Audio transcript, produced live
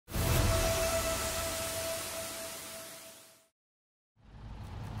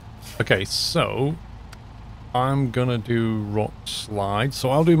Okay, so I'm gonna do rock slide. So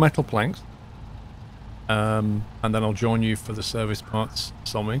I'll do metal planks. And then I'll join you for the service parts,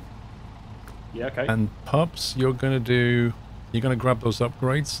 Sommy. Yeah, okay. And Pups, you're gonna grab those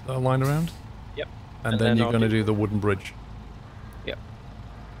upgrades that are lying around. Yep. And then you're gonna do the wooden bridge. Yep.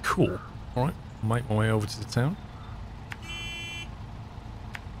 Cool. Alright, I'll make my way over to the town.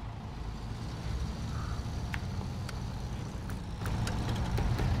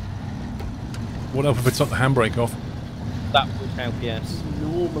 What up if it took the handbrake off? That would help, yes.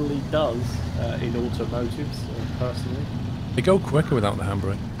 Normally does in automotives, personally. They go quicker without the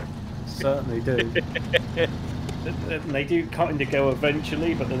handbrake. Certainly do. They do kind of go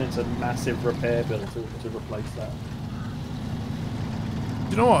eventually, but then it's a massive repair bill to replace that.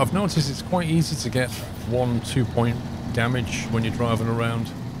 You know what? I've noticed it's quite easy to get 1-2 point damage when you're driving around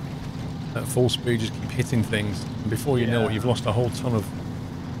at full speed. Just keep hitting things, and before you know it, you've lost a whole ton of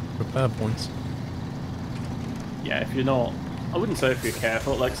repair points. Yeah, if you're not, I wouldn't say if you're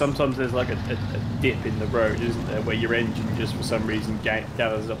careful. Like sometimes there's like a dip in the road, isn't there, where your engine just for some reason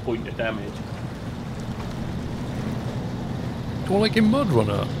gathers a point of damage. Well, like in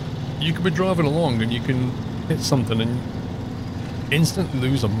MudRunner, you could be driving along and you can hit something and instantly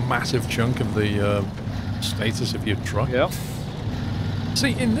lose a massive chunk of the status of your truck. Yeah.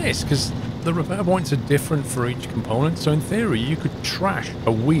 See, in this, because the repair points are different for each component, so in theory you could trash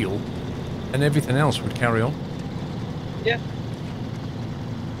a wheel and everything else would carry on. Yeah.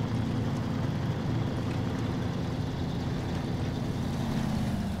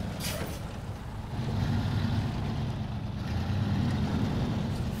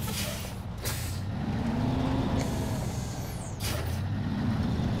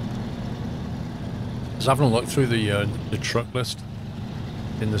 Just having a look through the truck list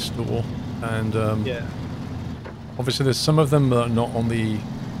in the store, and yeah. obviously there's some of them that are not on the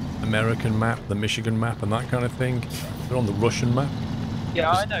American map, the Michigan map, and that kind of thing. They're on the Russian map.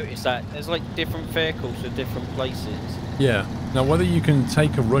 Yeah, I noticed that. There's like different vehicles for different places. Yeah. Now, whether you can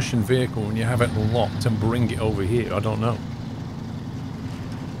take a Russian vehicle and you have it locked and bring it over here, I don't know.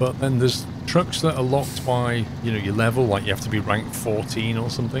 But then there's trucks that are locked by, you know, your level, like you have to be ranked 14 or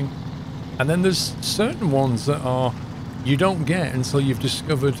something. And then there's certain ones that are you don't get until you've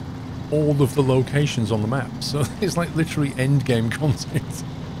discovered all of the locations on the map. So it's like literally end game content.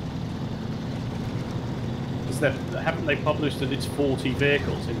 Haven't they published that it's 40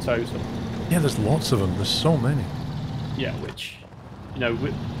 vehicles in total? Yeah, there's lots of them. There's so many. Yeah, which, you know,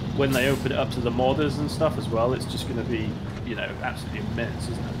 when they open it up to the modders and stuff as well, it's just going to be, you know, absolutely immense,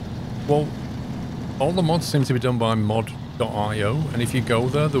 isn't it? Well, all the mods seem to be done by mod.io, and if you go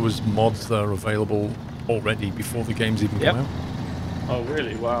there, there was mods that are available already before the game's even come out. Oh,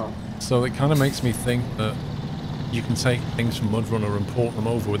 really? Wow. So it kind of makes me think that you can take things from MudRunner and port them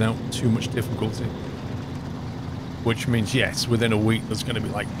over without too much difficulty. Which means, yes, within a week there's going to be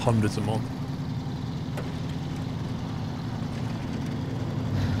like hundreds of mods.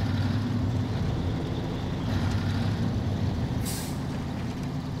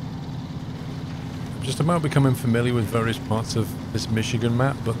 I'm just about becoming familiar with various parts of this Michigan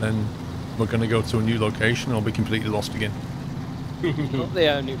map, but then we're going to go to a new location and I'll be completely lost again. Not the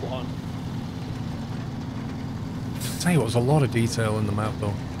only one. I'll tell you what, there's a lot of detail in the map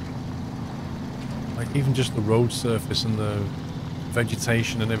though. Like even just the road surface and the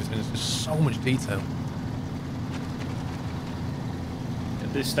vegetation and everything, there's just so much detail.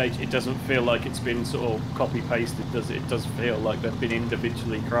 At this stage, it doesn't feel like it's been sort of copy-pasted, does it? It does feel like they've been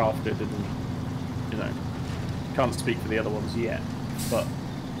individually crafted and, you know, can't speak for the other ones yet, but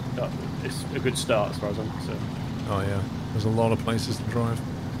it's a good start as far as I'm concerned. Oh yeah, there's a lot of places to drive.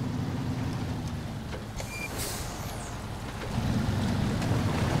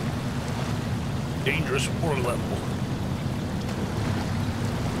 Dangerous water level.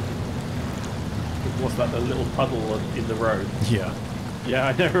 What's that, the little puddle in the road? Yeah. Yeah,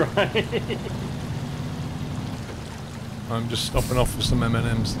 I know, right? I'm just stopping off for some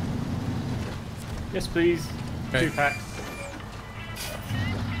M&Ms. Yes, please. Okay. 2 packs.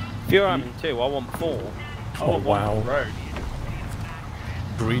 If you're having 2, I want 4. Oh, wow. On the road.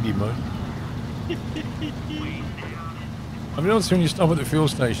 Greedy mode. I've noticed when you stop at the fuel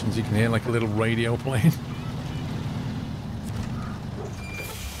stations, you can hear like a little radio playing.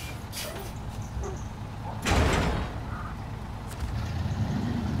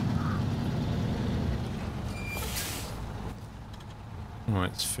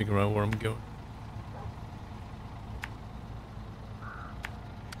 Alright, let's figure out where I'm going.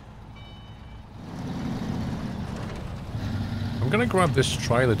 I'm gonna grab this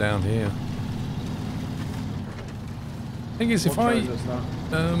trailer down here. Thing is, if What I trailer's that?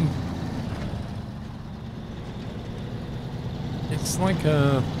 it's like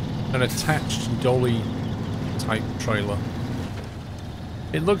an attached dolly type trailer.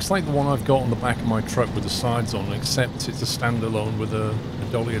 It looks like the one I've got on the back of my truck with the sides on, except it's a standalone with a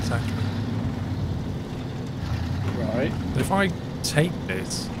dolly attachment. Right. If I take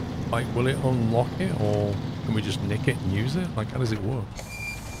this, like, will it unlock it, or can we just nick it and use it? Like, how does it work?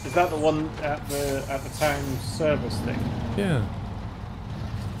 Is that the one at the town service thing? Yeah.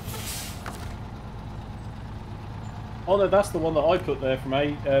 Oh no, that's the one that I put there from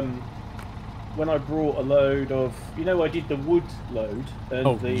when I brought a load of, you know, I did the wood load. And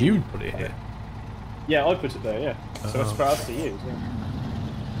Oh, you put it here? Yeah, I put it there. Yeah, so that's for us to use. Yeah.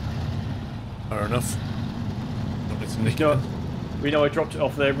 Fair enough. Don't need to nick You know, it. we know I dropped it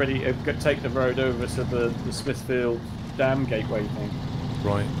off there, ready to take the road over to the Smithfield Dam Gateway thing.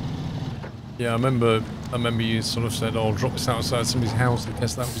 Right. Yeah, I remember you sort of said, "Oh, drop this outside somebody's house." I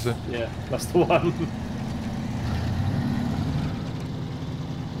guess that was it. Yeah, that's the one.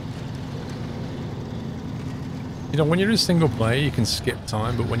 You know, when you're in single player, you can skip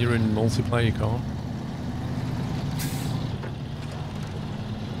time, but when you're in multiplayer, you can't.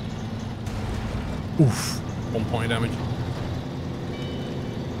 Oof. 1 point damage.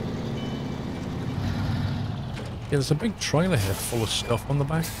 Yeah, there's a big trailer here full of stuff on the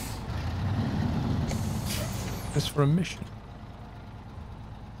back. It's for a mission.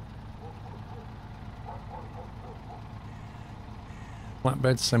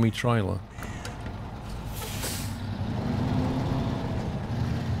 Flatbed semi-trailer.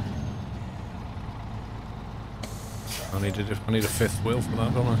 I need a fifth wheel for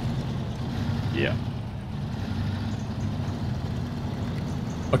that, don't I? Yeah.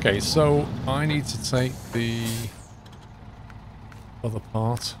 Okay, so I need to take the other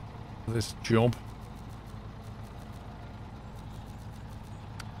part of this job.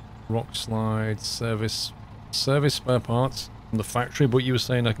 Rockslide service spare parts from the factory, but you were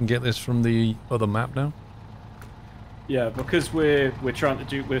saying I can get this from the other map now? Yeah, because we're trying to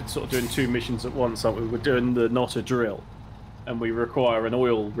do, we're sort of doing two missions at once, aren't we? We're doing the Knotter drill, and we require an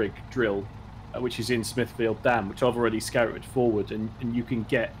oil rig drill, which is in Smithfield Dam, which I've already scouted forward, and you can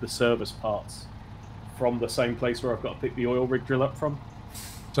get the service parts from the same place where I've got to pick the oil rig drill up from.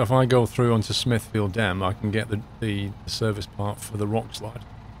 So if I go through onto Smithfield Dam, I can get the service part for the rockslide.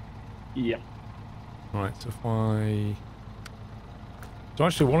 Yeah. Right, so if I... So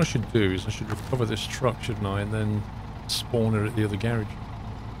actually what I should do is I should recover this truck, shouldn't I, and then spawn it at the other garage.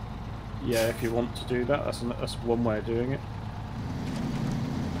 Yeah, if you want to do that, that's one way of doing it.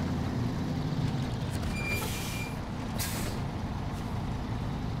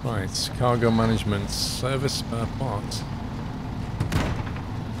 Right, cargo management, service spare parts.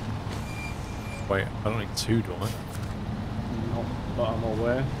 Wait, I don't need two, do I? Not that I'm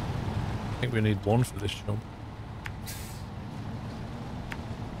aware. I think we need one for this job.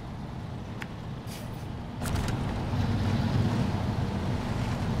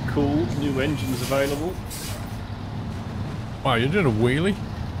 Cool, new engines available. Wow, you're doing a wheelie?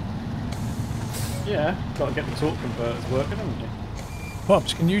 Yeah, got to get the torque converters working, haven't you?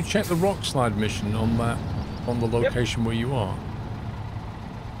 Pops, can you check the rockslide mission on the location where you are?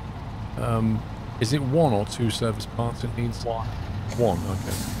 Is it one or two service parts it needs? One. One,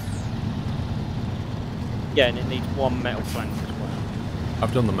 okay. Yeah, and it needs one metal flank as well.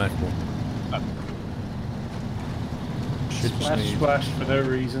 I've done the metal. Should just Splash, need... splash for no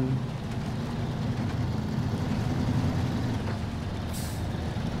reason.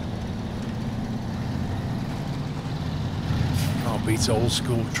 Can't beat old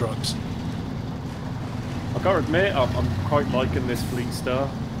school trucks. I've got to admit, I'm quite liking this Fleet Star.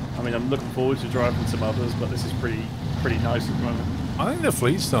 I mean, I'm looking forward to driving some others, but this is pretty nice at the moment. I think the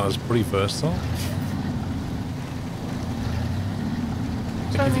Fleet Star is pretty versatile.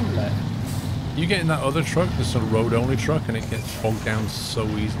 Turning left. You get in that other truck, this sort of road-only truck, and it gets bogged down so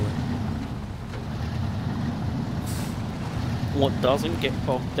easily. What doesn't get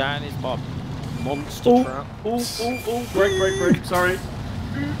bogged down is my monster truck. Break, sorry.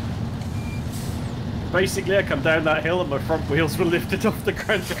 Basically, I come down that hill and my front wheels were lifted off the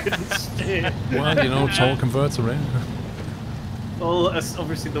ground, I couldn't steer. Well, you know, torque converter in. Well, that's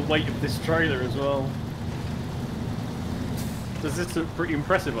obviously the weight of this trailer as well. Does this look pretty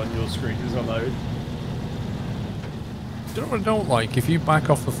impressive on your screen as I load? Do you know what I don't like? If you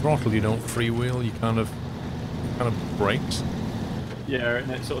back off the throttle, you don't freewheel, you kind of brakes. Yeah, and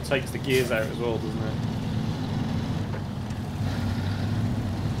it sort of takes the gears out as well, doesn't it?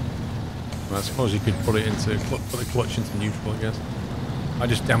 Well, I suppose you could put it into put the clutch into neutral, I guess. I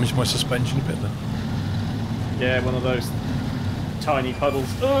just damaged my suspension a bit then. Yeah, one of those tiny puddles.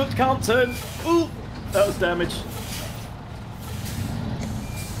 Oh, it can't turn. Oh, that was damage.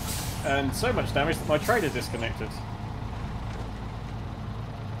 And so much damage that my trailer disconnected.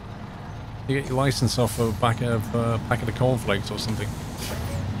 You get your license off a packet of the cornflakes or something.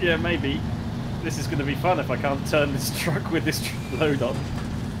 Yeah, maybe. This is going to be fun if I can't turn this truck with this load on.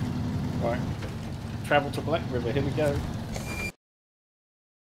 Right. Travel to Black River, here we go.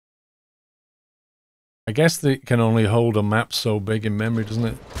 I guess it can only hold a map so big in memory, doesn't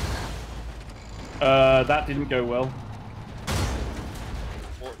it? That didn't go well.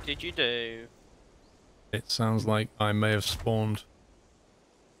 What did you do? It sounds like I may have spawned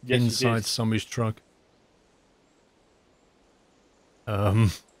Yes, inside somebody's truck.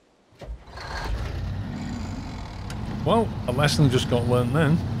 Well, a lesson just got learned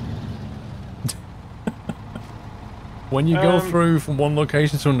then. When you go through from one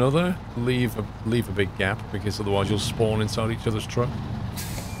location to another, leave a big gap, because otherwise you'll spawn inside each other's truck.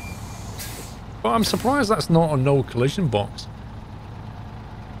 But I'm surprised that's not a no collision box.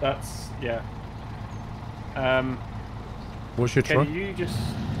 That's, yeah. What's your truck? Can you just...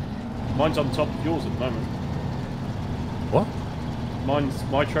 Mine's on top of yours at the moment. What?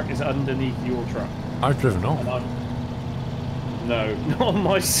 My truck is underneath your truck. I've driven off. And no, not on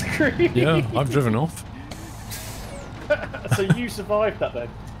my screen. Yeah, I've driven off. So you survived that then?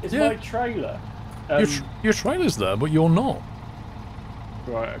 It's my trailer. Your trailer's there, but you're not.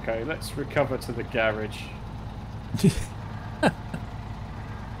 Right, okay, let's recover to the garage. I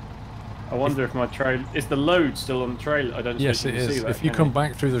wonder if my trailer... Is the load still on the trailer? I don't Yes, it is. If you come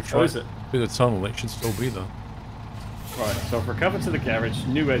back through the through the tunnel, it should still be there. Right, so I've recovered to the garage,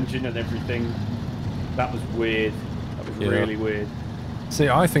 new engine and everything. That was weird. That was really weird. See,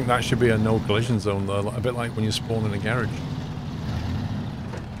 I think that should be a no collision zone though, a bit like when you spawn in a garage.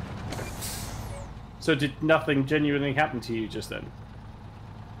 So did nothing genuinely happen to you just then?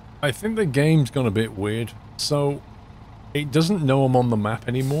 I think the game's gone a bit weird. So, it doesn't know I'm on the map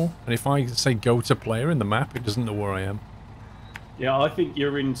anymore, and if I say go to player in the map, it doesn't know where I am. Yeah, I think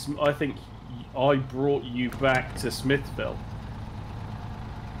you're in... I think I brought you back to Smithville.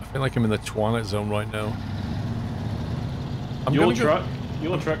 I feel like I'm in the Twilight Zone right now. Your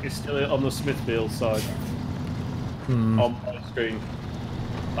truck is still on the Smithville side. On my screen.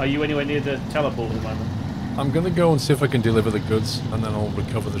 Are you anywhere near the teleport at the moment? I'm gonna go and see if I can deliver the goods, and then I'll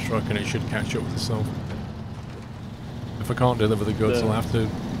recover the truck, and it should catch up with itself. If I can't deliver the goods, I'll have to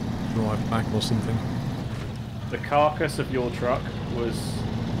drive back or something. The carcass of your truck was...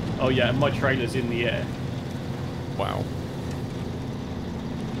 Oh yeah, and my trailer's in the air. Wow.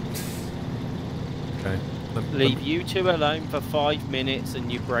 Okay. Leave you two alone for 5 minutes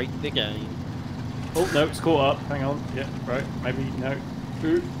and you break the game. Oh no, it's caught up. Hang on. Yeah, right. Maybe no.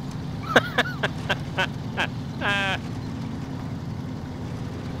 Ooh.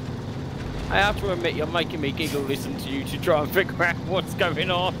 I have to admit, you're making me giggle listening to you to try and figure out what's going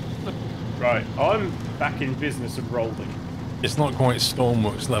on. Right, I'm back in business and rolling. It's not quite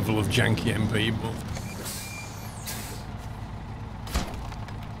Stormworks level of janky MP, but...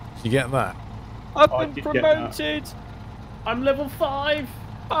 You get that? I've been promoted! I'm level 5!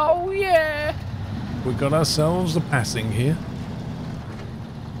 Oh yeah! We got ourselves a passing here.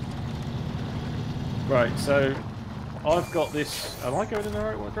 Right, so I've got this... Am I going in the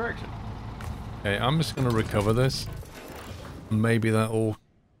right direction? Okay, I'm just going to recover this. Maybe that'll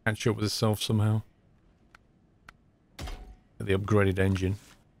catch up with itself somehow. The upgraded engine.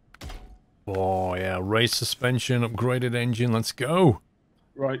 Oh yeah, race suspension, upgraded engine, let's go!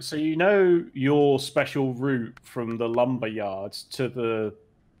 Right, so you know your special route from the lumber yards to the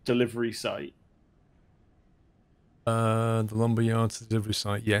delivery site? The lumber yard to the delivery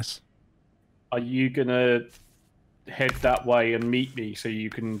site, yes. Are you gonna head that way and meet me so you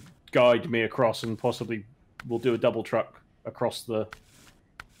can guide me across, and possibly we'll do a double truck across the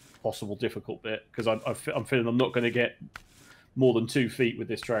possible difficult bit? Because I'm feeling I'm not going to get more than 2 feet with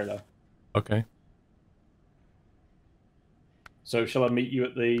this trailer. Okay. So shall I meet you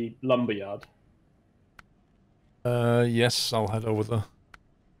at the lumberyard? Yes, I'll head over there.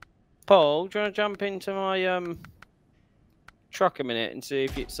 Paul, do you want to jump into my truck a minute and see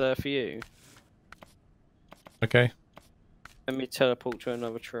if it's for you? Okay. Let me teleport to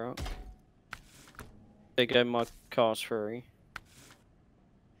another truck. There you go, my car's free.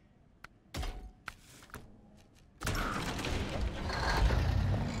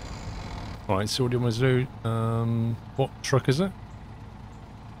 Alright, so what do you want to do? What truck is it?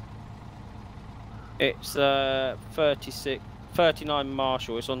 It's 39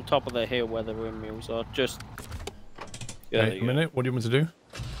 Marshall. It's on top of the hill where the windmills are. Just... Okay, a minute, what do you want to do?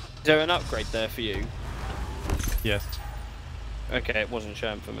 Is there an upgrade there for you? Yes. Okay, it wasn't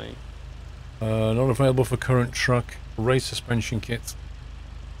shown for me. Not available for current truck. Race suspension kit.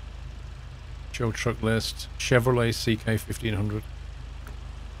 Show truck list. Chevrolet CK 1500.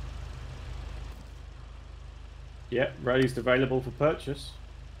 Yeah, raised available for purchase.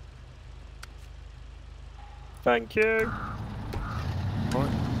 Thank you. Right.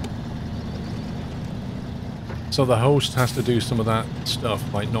 So the host has to do some of that stuff,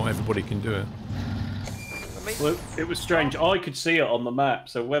 like not everybody can do it. Well, it was strange. I could see it on the map,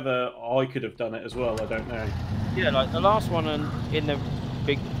 so whether I could have done it as well, I don't know. Yeah, like the last one in the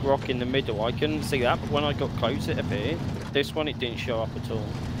big rock in the middle, I couldn't see that, but when I got close it appeared. This one, it didn't show up at all.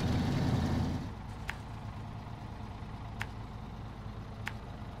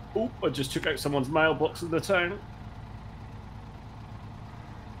 Oop, I just took out someone's mailbox in the town.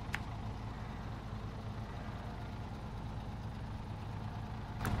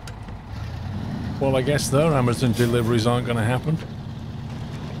 Well, I guess their Amazon deliveries aren't going to happen.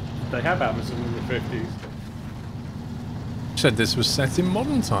 They have Amazon in the 50s. You said this was set in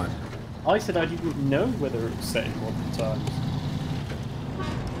modern time. I said I didn't know whether it was set in modern times.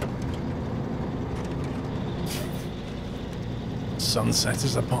 Sunset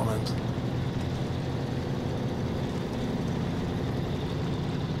is upon us.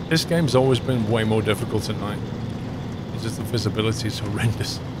 This game's always been way more difficult at night. It's just the visibility is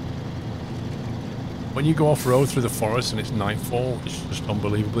horrendous. When you go off-road through the forest and it's nightfall, it's just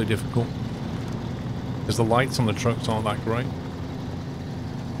unbelievably difficult. Because the lights on the trucks aren't that great.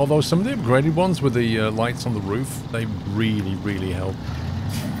 Although some of the upgraded ones with the lights on the roof, they really, really help.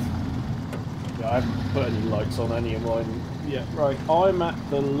 Yeah, I haven't put any lights on any of mine. Yeah, right. I'm at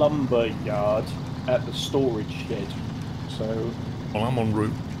the lumber yard at the storage shed. So. Well, I'm en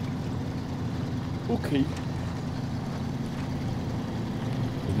route. Okay.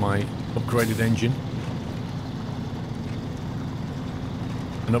 With my upgraded engine.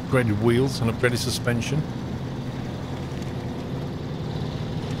 And upgraded wheels and upgraded suspension.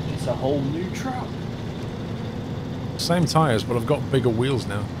 It's a whole new truck. Same tyres, but I've got bigger wheels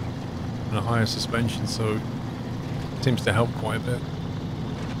now. And a higher suspension, so it seems to help quite a bit.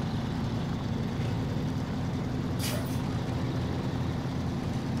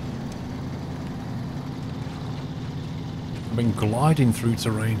 I've been gliding through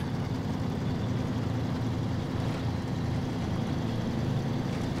terrain.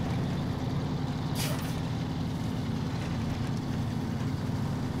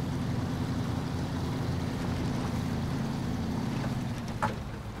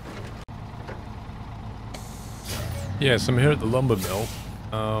 Yes, I'm here at the lumber mill.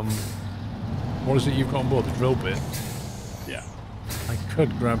 What is it you've got on board? The drill bit? Yeah. I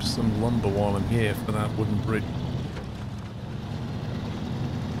could grab some lumber while I'm here for that wooden bridge.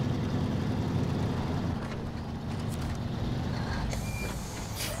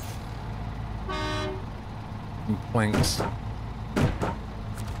 And planks.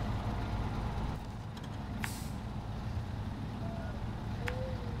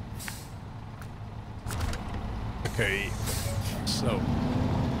 Okay, so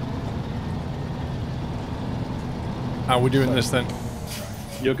how are we doing this then?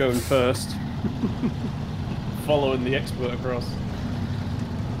 You're going first. Following the expert across.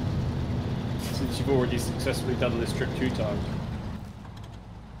 Since you've already successfully done this trip 2 times.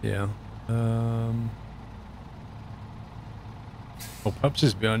 Yeah. Oh, Pups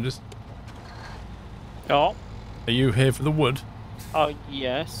is behind us. Oh. Are you here for the wood? Oh,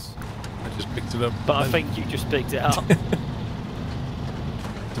 yes. I just picked it up. But I think you just picked it up.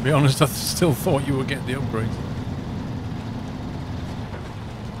 To be honest, I still thought you would get the upgrade.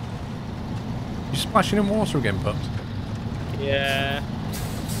 You splashing in water again, Pups? Yeah.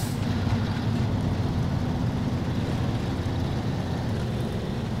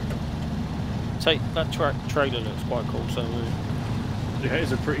 That trailer looks quite cool, so Yeah,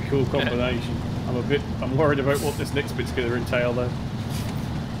 it's a pretty cool combination. I'm worried about what this next bit's going to entail though.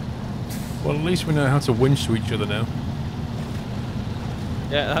 Well, at least we know how to winch to each other now.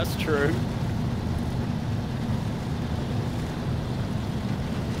 yeah, that's true.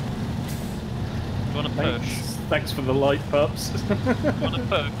 You want to push? Thanks for the light, Pups. You want to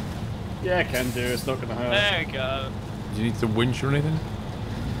push? Yeah, I can do. It's not going to hurt. There we go. Do you need to winch or anything?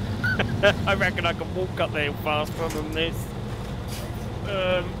 I reckon I can walk up there faster than this.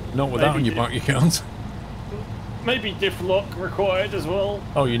 Not with that on your back, you can't. Maybe diff lock required as well.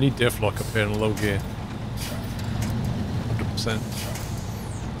 Oh, you need diff lock up here in low gear. 100%.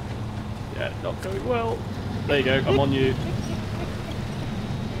 Yeah, not going well. There you go, I'm on you.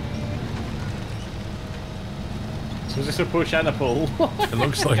 So is this a push and a pull? It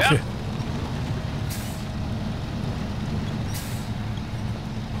looks like it.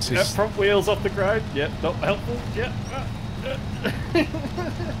 Yep, front wheels off the ground. Yep, not helpful. Yep.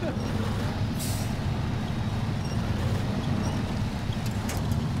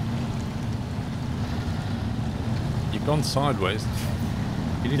 You've gone sideways.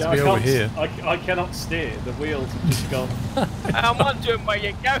 You need to be over here. I cannot steer. The wheels have just gone. I'm wondering where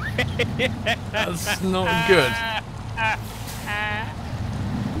you're going. That's not good.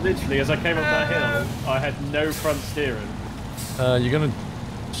 Literally, as I came up that hill, I had no front steering. You're going to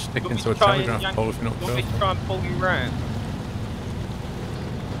stick into a telegraph pole if you're not careful. Want me to try and pull you round?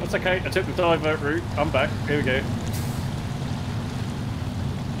 That's okay. I took the divert route. I'm back. Here we go.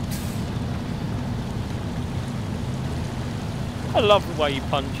 I love the way he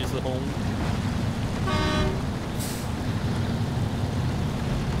punches the horn.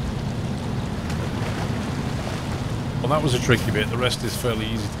 Well, that was a tricky bit. The rest is fairly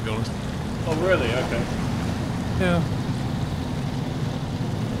easy, to be honest. Oh, really? Okay. Yeah.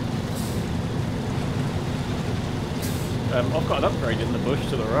 I've got an upgrade in the bush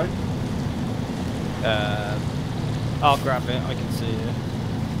to the right. I'll grab it. I can see it.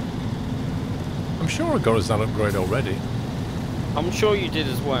 I'm sure I got us that upgrade already. I'm sure you did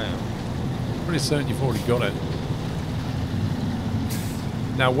as well. Pretty certain you've already got it.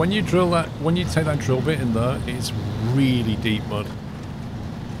 Now, when you drill that, when you take that drill bit in there, it's really deep mud.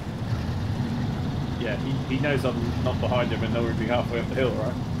 Yeah, he knows I'm not behind him and nowhere be halfway up the hill,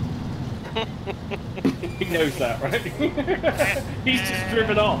 right? He knows that, right? He's just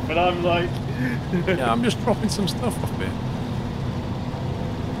driven off, and I'm like... Yeah, I'm just dropping some stuff off here.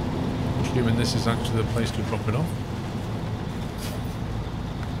 Assuming this is actually the place to drop it off.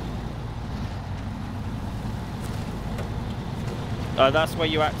 That's where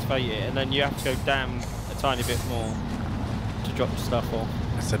you activate it, and then you have to go down a tiny bit more to drop the stuff off.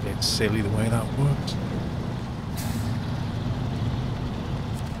 That's a bit silly the way that works.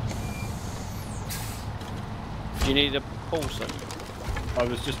 Do you need a pulser? I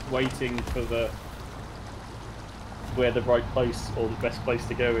was just waiting for where the right place or the best place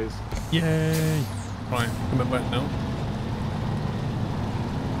to go is. Yay! Right, coming back now.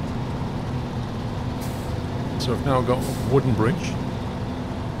 So I've now got a wooden bridge.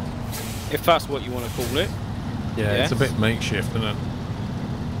 If that's what you want to call it. Yeah, yes. It's a bit makeshift, isn't it?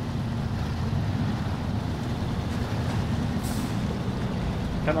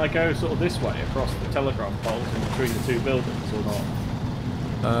 Can I go sort of this way across the telegraph poles in between the two buildings or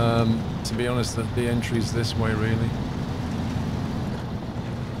not? To be honest, the entry's this way, really.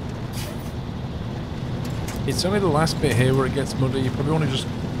 It's only the last bit here where it gets muddy. You probably want to just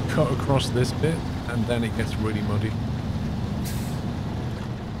cut across this bit, and then it gets really muddy.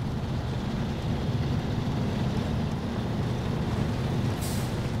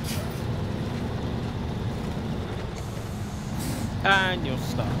 And you're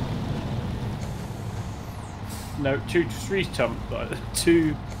stuck. No, two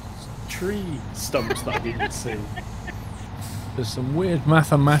tree stumps that I didn't see. There's some weird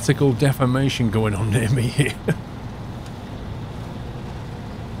mathematical deformation going on near me here.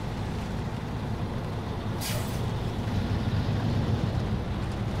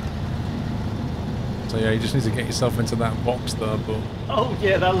 So yeah, you just need to get yourself into that box there, but... Oh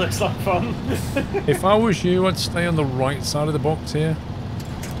yeah, that looks like fun. If I was you, I'd stay on the right side of the box here.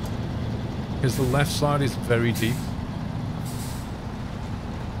 Because the left side is very deep.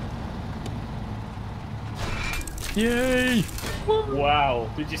 Yay! Wow,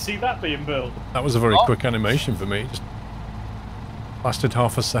 did you see that being built? That was a very quick animation for me. Just lasted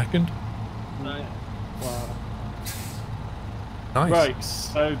half a second. No. Wow. Nice. Right,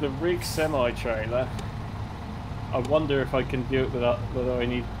 so the rig semi-trailer. I wonder if I can do it without whether I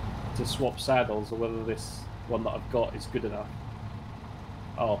need to swap saddles or whether this one that I've got is good enough.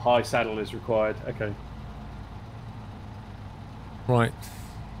 Oh, high saddle is required. Okay. Right.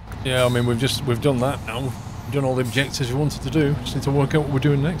 Yeah, I mean we've done that now. We've done all the objectives we wanted to do. Just need to work out what we're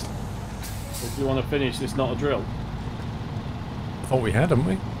doing next. Well, do you want to finish this not a drill? I thought we had, haven't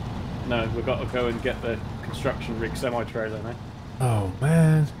we? No, we've got to go and get the construction rig semi-trailer now. Oh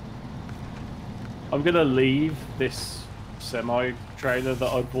man. I'm going to leave this semi-trailer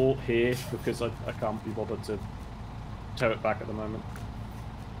that I bought here because I can't be bothered to tow it back at the moment.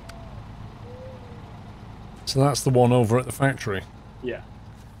 So that's the one over at the factory. Yeah.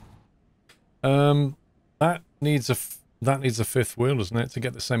 That needs a fifth wheel, doesn't it, to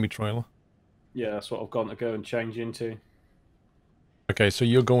get the semi-trailer? Yeah, that's what I've got to go and change into. Okay, so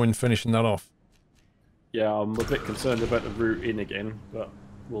you're going finishing that off. Yeah, I'm a bit concerned about the route in again, but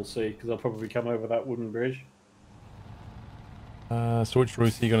we'll see, because I'll probably come over that wooden bridge. So which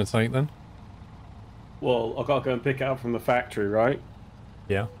route are you going to take then? Well, I've got to go and pick it up from the factory, right?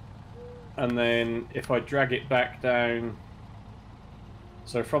 Yeah. And then if I drag it back down,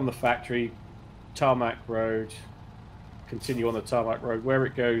 so from the factory, tarmac road, continue on the tarmac road, where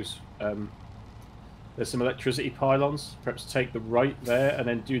it goes, there's some electricity pylons. Perhaps take the right there and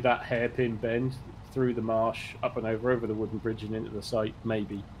then do that hairpin bend through the marsh, up and over the wooden bridge and into the site,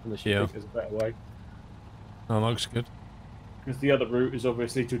 maybe, unless you think there's a better way. That looks good. Because the other route is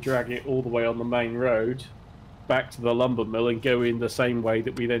obviously to drag it all the way on the main road back to the lumber mill and go in the same way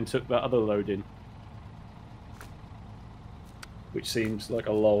that we then took that other load in. Which seems like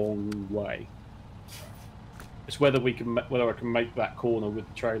a long way. It's whether I can make that corner with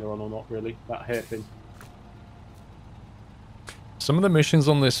the trailer on or not, really. That hairpin. Some of the missions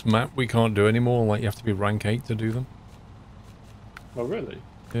on this map we can't do anymore. Like, you have to be rank 8 to do them. Oh, really?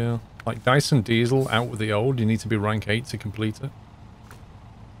 Yeah. Like Dyson Diesel, out with the old, you need to be rank 8 to complete it.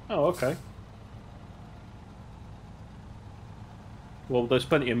 Oh, okay. Well, there's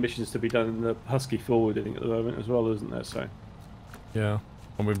plenty of missions to be done in the Husky forwarding at the moment as well, isn't there? So. Yeah.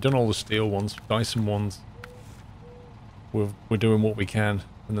 And we've done all the steel ones, Dyson ones. We're doing what we can,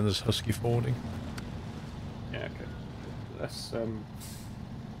 and then there's Husky forwarding. Yeah, okay. Let's,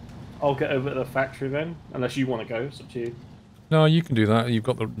 I'll get over to the factory then, unless you want to go, it's up to you. No, you can do that. You've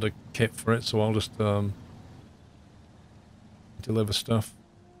got the kit for it, so I'll just deliver stuff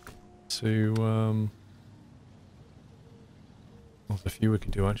to there's a few we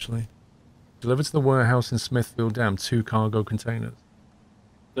can do actually. Deliver to the warehouse in Smithfield Dam 2 cargo containers.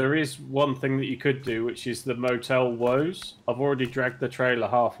 There is one thing that you could do, which is the Motel Woes. I've already dragged the trailer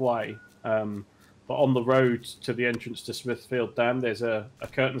halfway, but on the road to the entrance to Smithfield Dam, there's a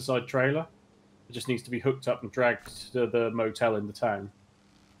curtain-side trailer. It just needs to be hooked up and dragged to the motel in the town.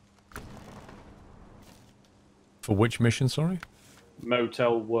 For which mission, sorry?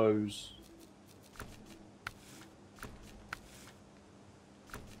 Motel Woes.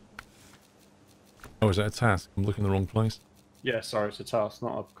 Oh, is that a task? I'm looking in the wrong place. Yeah, sorry, it's a task,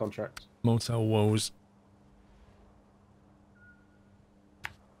 not a contract. Motel Woes.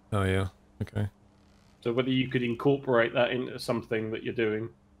 Oh, yeah. Okay. So whether you could incorporate that into something that you're doing.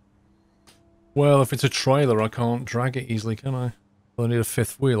 Well, if it's a trailer, I can't drag it easily, can I? Well, I need a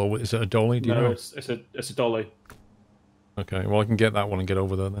fifth wheel, or is it a dolly? Do you know? It's a dolly. Okay, well, I can get that one and get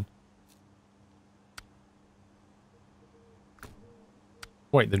over there then.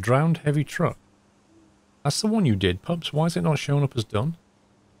 Wait, the drowned heavy truck? That's the one you did, Pups. Why is it not showing up as done?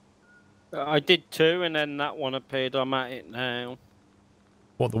 I did 2, and then that one appeared. I'm at it now.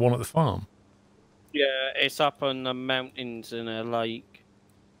 What, the one at the farm? Yeah, it's up on the mountains in a lake.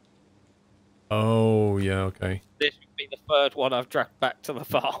 Oh, yeah, okay. This would be the third one I've dragged back to the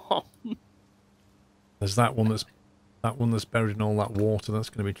farm. There's that one that's buried in all that water. That's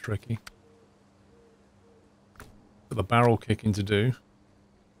going to be tricky. Got the barrel kicking to do.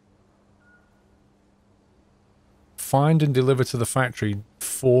 Find and deliver to the factory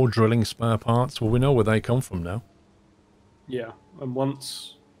 4 drilling spare parts. Well, we know where they come from now. Yeah, and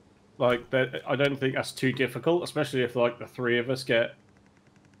once, like, I don't think that's too difficult, especially if, like, the 3 of us get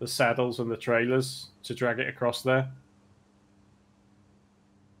the saddles and the trailers to drag it across there.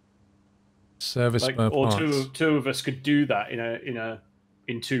 Service Like, spare or parts. two of us could do that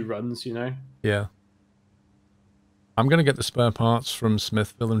in 2 runs, you know. Yeah. I'm going to get the spare parts from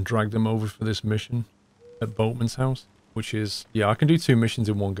Smithville and drag them over for this mission at Boatman's house, which is, yeah, I can do 2 missions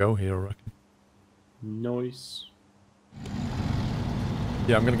in one go here, I reckon. Nice.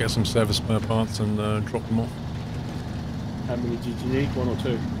 Yeah, I'm going to get some service spare parts and drop them off. How many did you need? 1 or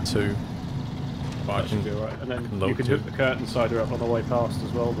 2? 2. But I That should can, be alright. And then load you can 2. hook the curtain cider up on the way past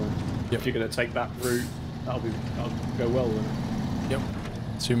as well, then. Yep. If you're going to take that route, that'll go well then. Yep.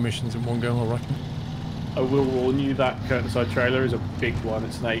 2 missions in one go, I reckon. I will warn you, that curtain side trailer is a big one.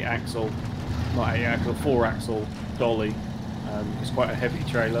 It's an 8-axle, not 8-axle, 4-axle dolly. It's quite a heavy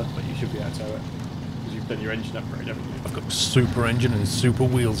trailer, but you should be able to tow it. Because you've done your engine upgrade, haven't you? I've got a super engine and super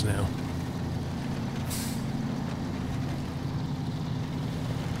wheels now.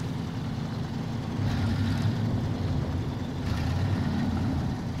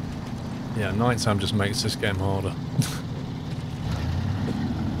 Yeah, nighttime just makes this game harder.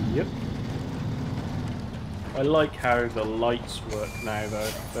 Yep. I like how the lights work now,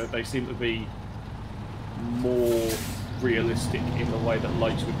 though. They seem to be more realistic in the way that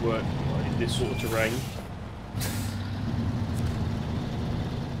lights would work in this sort of terrain.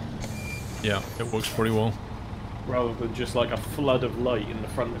 Yeah, it works pretty well. Rather than just like a flood of light in the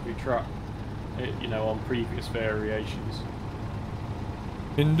front of your truck, on previous variations.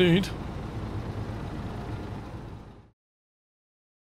 Indeed.